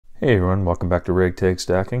Hey everyone, welcome back to Ragtag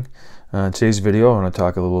Stacking. Today's video I want to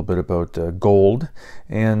talk a little bit about gold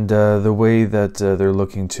and the way that they're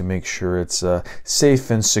looking to make sure it's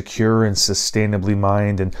safe and secure and sustainably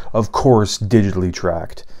mined and of course digitally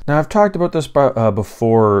tracked. Now I've talked about this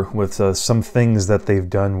before with some things that they've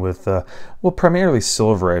done with, well, primarily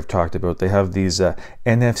silver. I've talked about they have these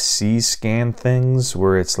NFC scan things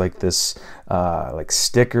where it's like this like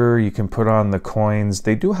sticker you can put on the coins.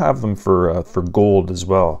 They do have them for gold as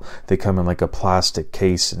well. They come in like a plastic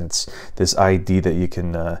case, and it's this ID that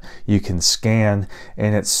you can scan,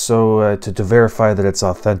 and it's so to verify that it's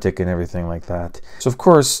authentic and everything like that. So of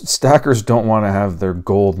course stackers don't want to have their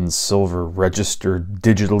gold and silver registered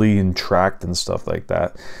digitally and tracked and stuff like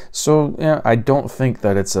that. So yeah, I don't think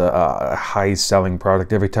that it's a high selling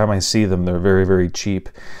product. Every time I see them, they're very, very cheap.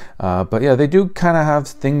 But yeah, they do kind of have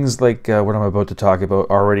things like what I'm about to talk about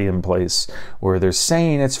already in place, where they're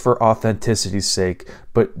saying it's for authenticity's sake,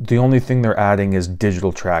 but the only thing they're adding is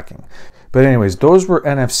digital tracking. But anyways, those were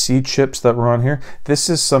NFC chips that were on here. This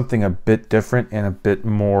is something a bit different and a bit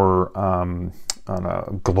more on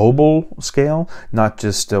a global scale, not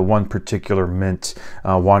just one particular mint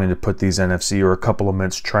wanting to put these NFC, or a couple of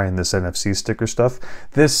mints trying this NFC sticker stuff.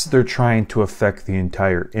 This, they're trying to affect the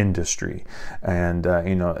entire industry. And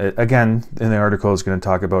you know, again, in the article is going to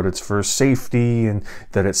talk about it's for safety and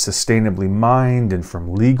that it's sustainably mined and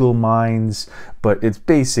from legal mines. But it's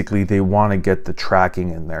basically they want to get the tracking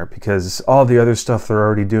in there because all the other stuff they're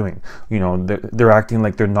already doing. You know, they're acting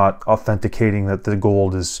like they're not authenticating that the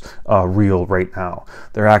gold is real right now.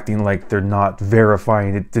 They're acting like they're not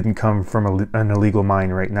verifying it didn't come from an illegal mine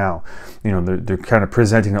right now. You know, they're kind of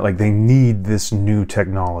presenting it like they need this new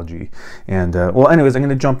technology. And well, anyways, I'm going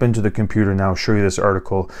to jump into the computer now, show you this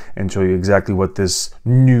article, and show you exactly what this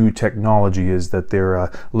new technology is that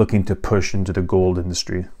they're looking to push into the gold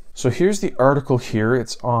industry. So here's the article here.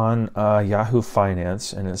 It's on Yahoo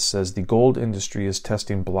Finance, and it says the gold industry is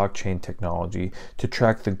testing blockchain technology to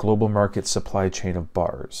track the global market supply chain of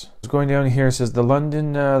bars. Going down here, it says the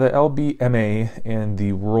LBMA and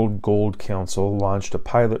the World Gold Council launched a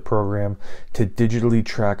pilot program to digitally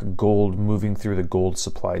track gold moving through the gold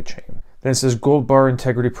supply chain. Then it says Gold Bar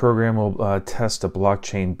Integrity Program will test a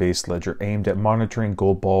blockchain-based ledger aimed at monitoring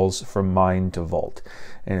gold balls from mine to vault.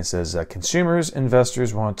 And it says consumers,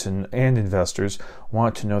 investors want to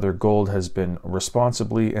know their gold has been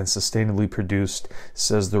responsibly and sustainably produced,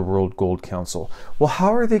 says the World Gold Council. Well,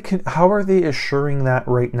 how are they assuring that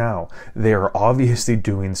right now? They are obviously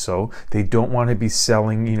doing so. They don't want to be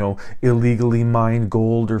selling, you know, illegally mined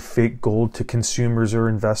gold or fake gold to consumers or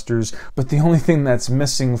investors. But the only thing that's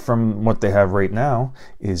missing from what they have right now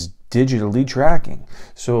is digitally tracking.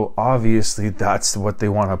 So obviously that's what they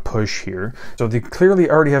want to push here. So they clearly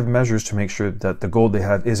already have measures to make sure that the gold they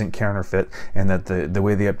have isn't counterfeit and that the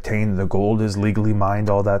way they obtain the gold is legally mined,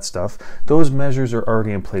 all that stuff. Those measures are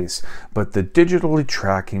already in place, but the digitally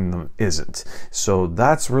tracking them isn't. So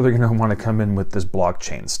that's where they're going to want to come in with this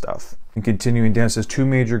blockchain stuff. And continuing down, it says two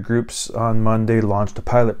major groups on Monday launched a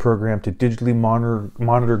pilot program to digitally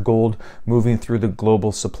monitor gold moving through the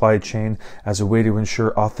global supply chain as a way to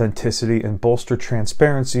ensure authenticity and bolster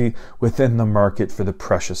transparency within the market for the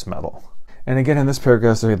precious metal. And again, in this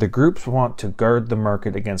paragraph, the groups want to guard the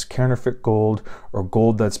market against counterfeit gold or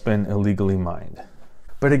gold that's been illegally mined.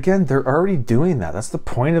 But again, they're already doing that. That's the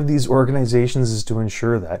point of these organizations, is to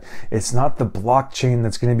ensure that. It's not the blockchain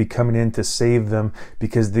that's going to be coming in to save them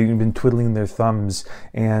because they've been twiddling their thumbs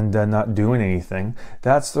and not doing anything.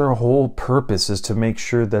 That's their whole purpose, is to make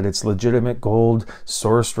sure that it's legitimate gold,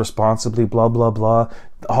 sourced responsibly, blah, blah, blah.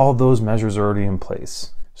 All those measures are already in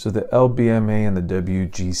place. So the LBMA and the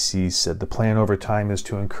WGC said the plan over time is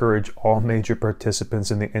to encourage all major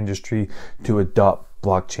participants in the industry to adopt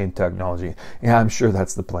blockchain technology. Yeah, I'm sure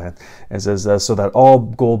that's the plan. It says so that all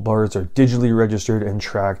gold bars are digitally registered and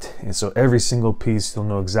tracked, and so every single piece you'll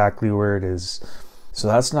know exactly where it is. So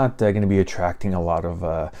that's not going to be attracting a lot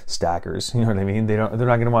of stackers. You know what I mean? They're not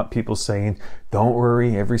going to want people saying, "Don't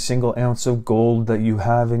worry, every single ounce of gold that you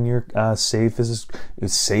have in your safe is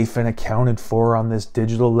safe and accounted for on this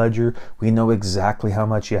digital ledger. We know exactly how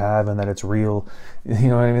much you have and that it's real." You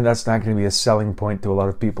know what I mean? That's not going to be a selling point to a lot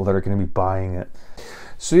of people that are going to be buying it.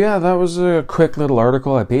 So yeah, that was a quick little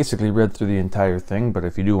article. I basically read through the entire thing, but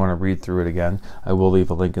if you do want to read through it again, I will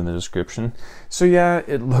leave a link in the description. So yeah,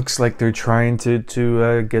 it looks like they're trying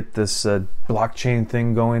to get this blockchain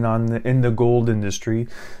thing going on in the gold industry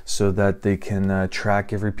so that they can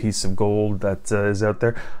track every piece of gold that is out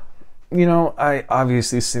there. You know, I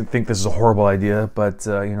obviously think this is a horrible idea, but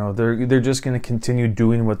you know, they're just going to continue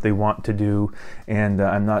doing what they want to do, and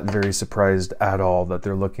I'm not very surprised at all that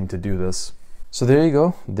they're looking to do this. So there you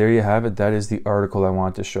go. There you have it. That is the article I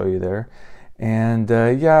want to show you there. And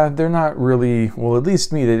yeah, they're not really, well, at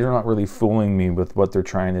least me, they're not really fooling me with what they're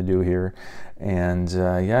trying to do here. And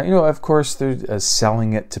yeah, you know, of course, they're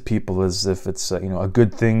selling it to people as if it's, you know, a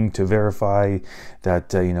good thing to verify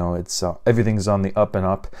that, you know, it's everything's on the up and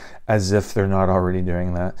up, as if they're not already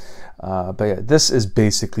doing that. But yeah, this is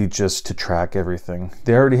basically just to track everything.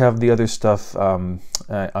 They already have the other stuff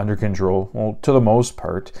under control. Well, to the most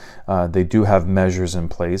part, they do have measures in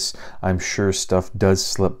place. I'm sure stuff does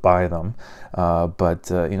slip by them.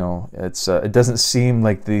 But you know, it doesn't seem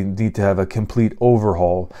like they need to have a complete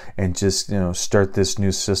overhaul and just, you know, start this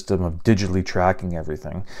new system of digitally tracking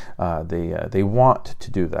everything. They want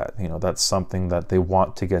to do that. You know, that's something that they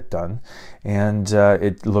want to get done, and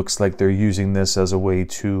it looks like they're using this as a way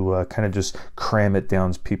to kind of just cram it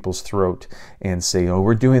down people's throat and say, oh,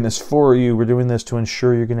 we're doing this for you. We're doing this to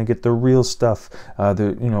ensure you're going to get the real stuff.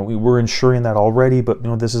 You know, we're ensuring that already, but you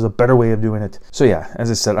know, this is a better way of doing it. So yeah,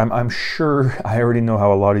 as I said, I'm sure I already know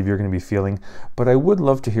how a lot of you are going to be feeling, but I would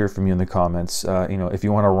love to hear from you in the comments. You know, if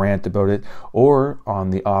you want to rant about it, or on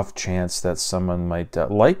the off chance that someone might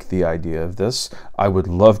like the idea of this, I would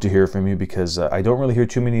love to hear from you, because I don't really hear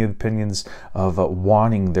too many opinions of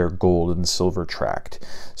wanting their gold and silver tracked.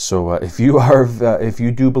 So if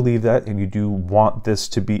you do believe that, and you do want this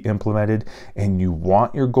to be implemented, and you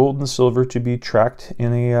want your gold and silver to be tracked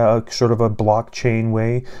in a sort of a blockchain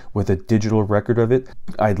way with a digital record of it,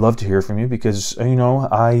 I'd love to hear from you, because you know,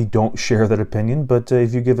 I don't share that opinion. But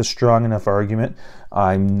if you give a strong enough argument,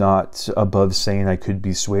 I'm not above saying I could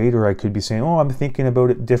be swayed, or I could be saying, oh, I'm thinking about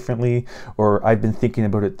it differently, or I've been thinking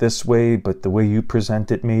about it this way, but the way you present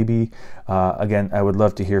it, maybe. Again, I would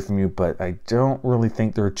love to hear from you, but I don't really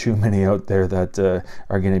think there are too many out there that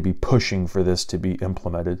are going to be pushing for this to be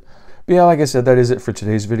implemented. But yeah, like I said, that is it for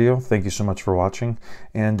today's video. Thank you so much for watching,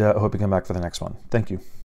 and I hope you come back for the next one. Thank you.